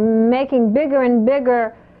retail making bigger and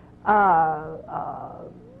bigger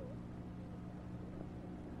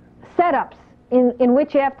setups in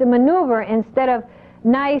which you have to maneuver instead of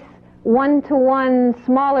nice one-to-one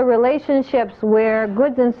smaller relationships where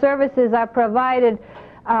goods and services are provided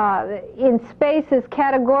in spaces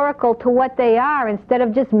categorical to what they are, instead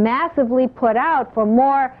of just massively put out for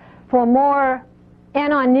more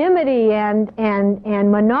anonymity and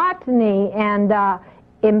monotony and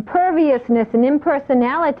imperviousness and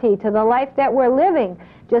impersonality to the life that we're living,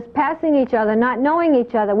 just passing each other, not knowing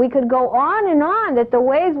each other. We could go on and on that the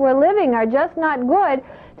ways we're living are just not good,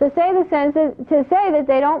 to say that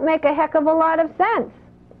they don't make a heck of a lot of sense.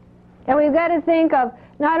 And we've got to think of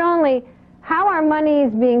not only how our money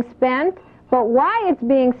is being spent, but why it's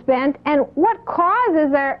being spent and what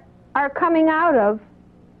causes are coming out of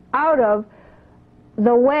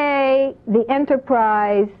the way the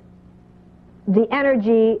enterprise, the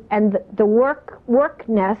energy, and the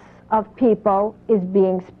workness of people is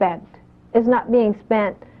being spent. It's not being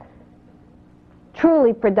spent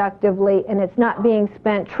truly productively, and it's not being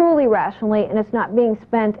spent truly rationally, and it's not being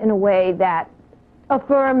spent in a way that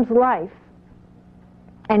affirms life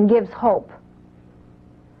and gives hope.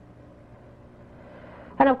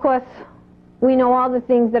 And of course, we know all the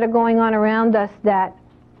things that are going on around us that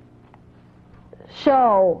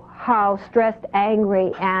show how stressed,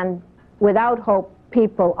 angry, and without hope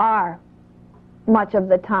people are much of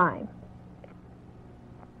the time.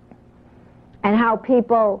 And how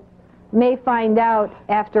people may find out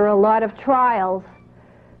after a lot of trials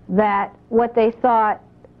that what they thought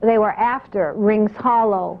they were after rings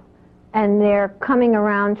hollow, and they're coming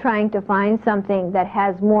around trying to find something that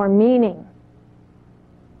has more meaning.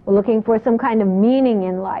 We're looking for some kind of meaning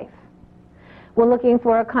in life. We're looking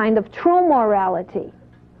for a kind of true morality.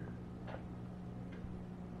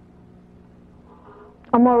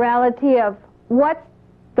 A morality of what's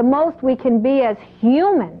the most we can be as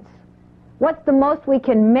humans. What's the most we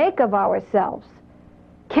can make of ourselves?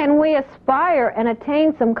 Can we aspire and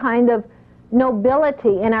attain some kind of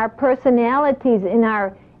nobility in our personalities, in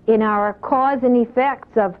our cause and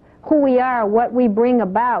effects of who we are, what we bring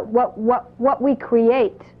about, what we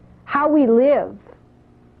create, how we live?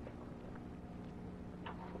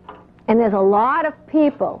 And there's a lot of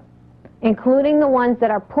people, including the ones that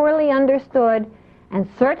are poorly understood and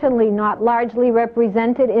certainly not largely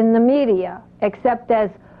represented in the media, except as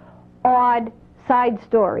odd side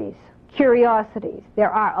stories, curiosities. There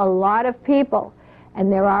are a lot of people,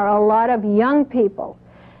 and there are a lot of young people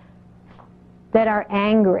that are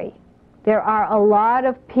angry. There are a lot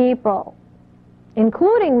of people,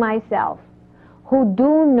 including myself, who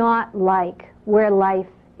do not like where life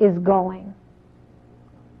is going,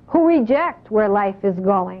 who reject where life is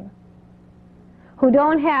going, who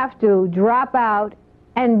don't have to drop out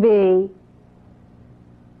and be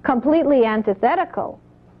completely antithetical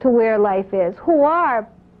to where life is, who are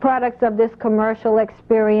products of this commercial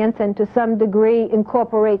experience and to some degree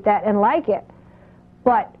incorporate that and like it,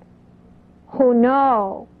 but who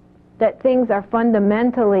know that things are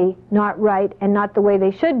fundamentally not right and not the way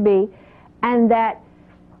they should be, and that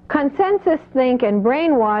consensus think and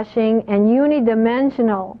brainwashing and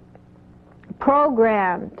unidimensional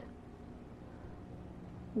programmed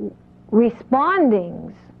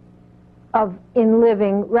respondings in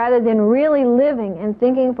living rather than really living and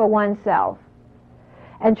thinking for oneself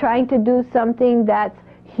and trying to do something that's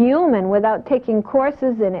human without taking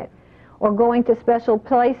courses in it or going to special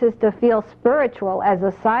places to feel spiritual as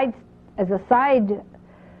a side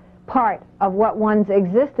part of what one's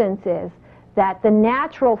existence is, that the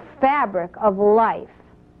natural fabric of life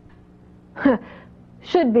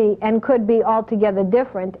should be and could be altogether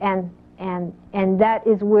different, and that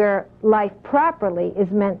is where life properly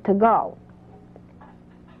is meant to go.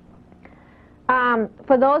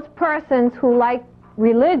 For those persons who like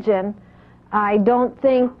religion, I don't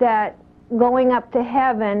think that going up to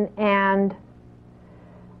heaven and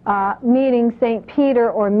meeting St.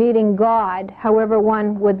 Peter or meeting God, however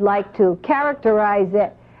one would like to characterize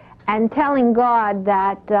it, and telling God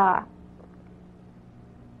that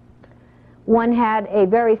one had a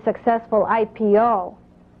very successful IPO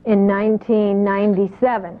in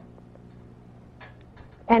 1997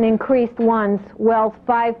 and increased one's wealth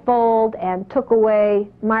fivefold and took away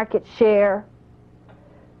market share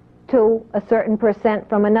to a certain percent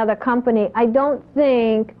from another company. I don't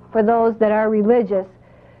think, for those that are religious,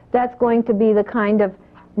 that's going to be the kind of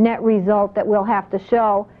net result that we'll have to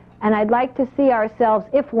show. And I'd like to see ourselves,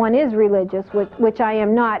 if one is religious, which I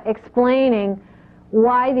am not, explaining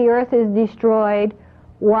why the earth is destroyed,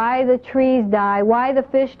 why the trees die, why the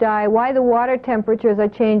fish die, why the water temperatures are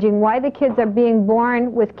changing, why the kids are being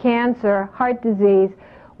born with cancer, heart disease,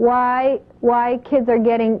 why kids are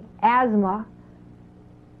getting asthma,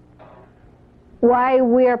 why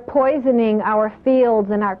we're poisoning our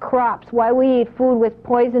fields and our crops, why we eat food with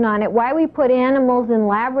poison on it, why we put animals in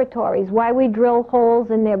laboratories, why we drill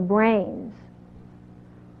holes in their brains.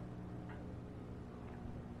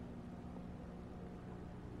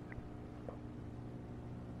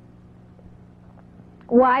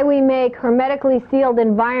 Why we make hermetically sealed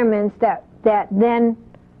environments that then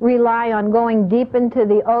rely on going deep into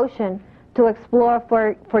the ocean to explore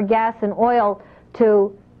for gas and oil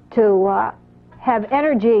to have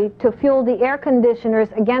energy to fuel the air conditioners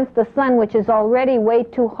against the sun, which is already way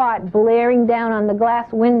too hot, blaring down on the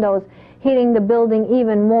glass windows, heating the building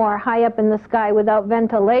even more high up in the sky without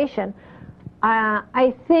ventilation.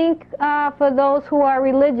 I think for those who are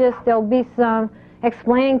religious, there'll be some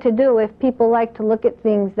explaining to do if people like to look at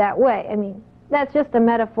things that way. I mean, that's just a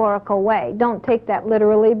metaphorical way. Don't take that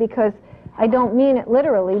literally, because I don't mean it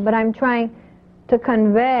literally, but I'm trying to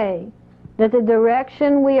convey that the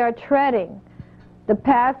direction we are treading, the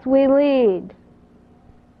paths we lead,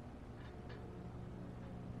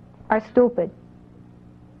 are stupid.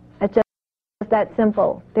 It's just that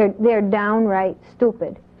simple. They're downright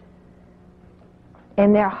stupid.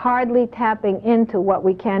 And they're hardly tapping into what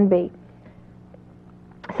we can be.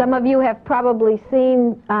 Some of you have probably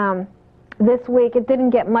seen this week, it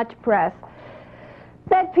didn't get much press,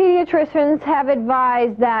 that pediatricians have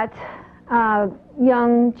advised that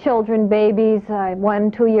young children, babies,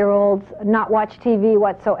 1- 2-year-olds, not watch TV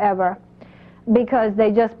whatsoever, because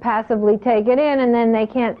they just passively take it in and then they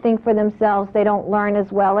can't think for themselves, they don't learn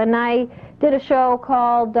as well. And I did a show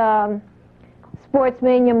called Sports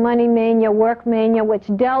Mania, Money Mania, Work Mania, which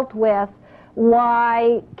dealt with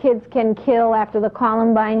why kids can kill after the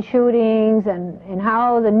Columbine shootings, and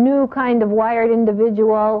how the new kind of wired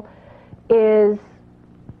individual is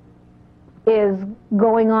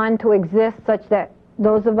going on to exist, such that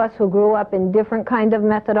those of us who grew up in different kind of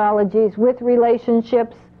methodologies with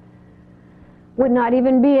relationships would not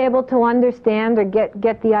even be able to understand or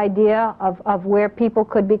get the idea of where people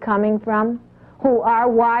could be coming from, who are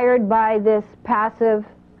wired by this passive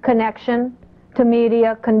connection to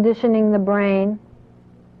media, conditioning the brain.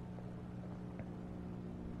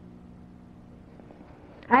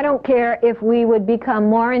 I don't care if we would become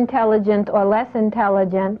more intelligent or less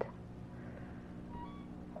intelligent,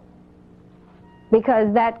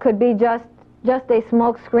 because that could be just a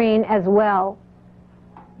smokescreen as well.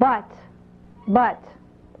 But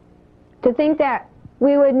to think that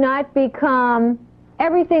we would not become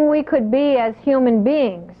everything we could be as human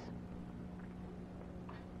beings,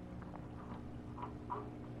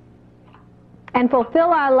 and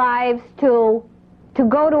fulfill our lives to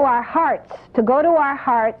go to our hearts, to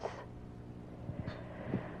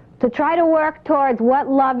try to work towards what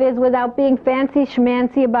love is without being fancy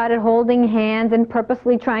schmancy about it, holding hands and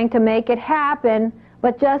purposely trying to make it happen,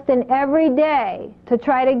 but just in every day to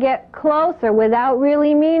try to get closer without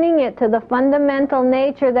really meaning it to the fundamental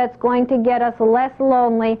nature that's going to get us less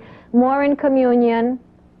lonely, more in communion,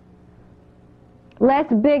 less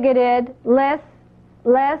bigoted, less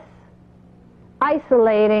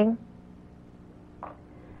isolating,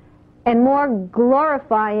 and more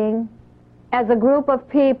glorifying as a group of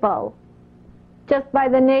people, just by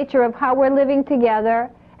the nature of how we're living together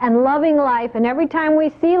and loving life. And every time we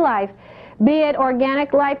see life, be it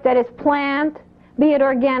organic life that is plant, be it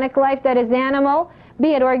organic life that is animal,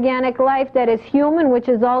 be it organic life that is human, which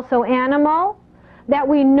is also animal, that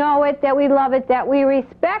we know it, that we love it, that we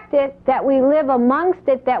respect it, that we live amongst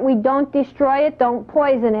it, that we don't destroy it, don't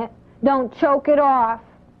poison it, don't choke it off,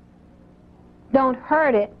 don't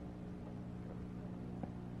hurt it.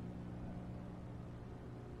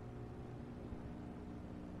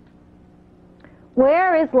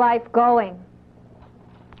 Where is life going?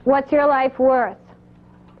 What's your life worth?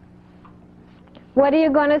 What are you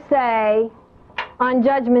going to say on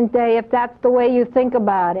Judgment Day if that's the way you think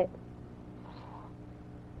about it?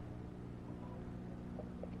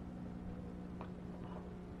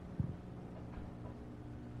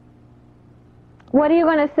 What are you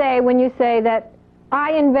going to say when you say that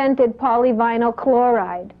I invented polyvinyl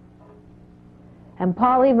chloride, and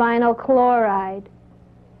polyvinyl chloride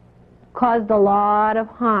caused a lot of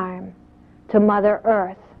harm to Mother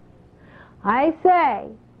Earth? I say,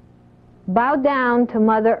 bow down to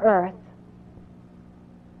Mother Earth.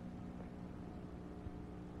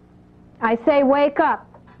 I say, wake up.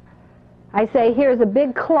 I say, here's a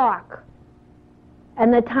big clock,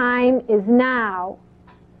 and the time is now.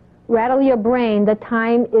 Rattle your brain, the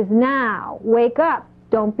time is now. Wake up.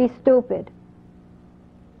 Don't be stupid.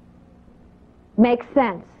 Make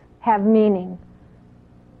sense. Have meaning.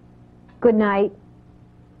 Good night.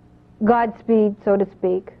 Godspeed, so to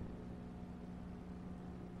speak.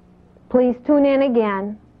 Please tune in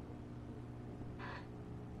again.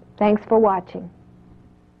 Thanks for watching.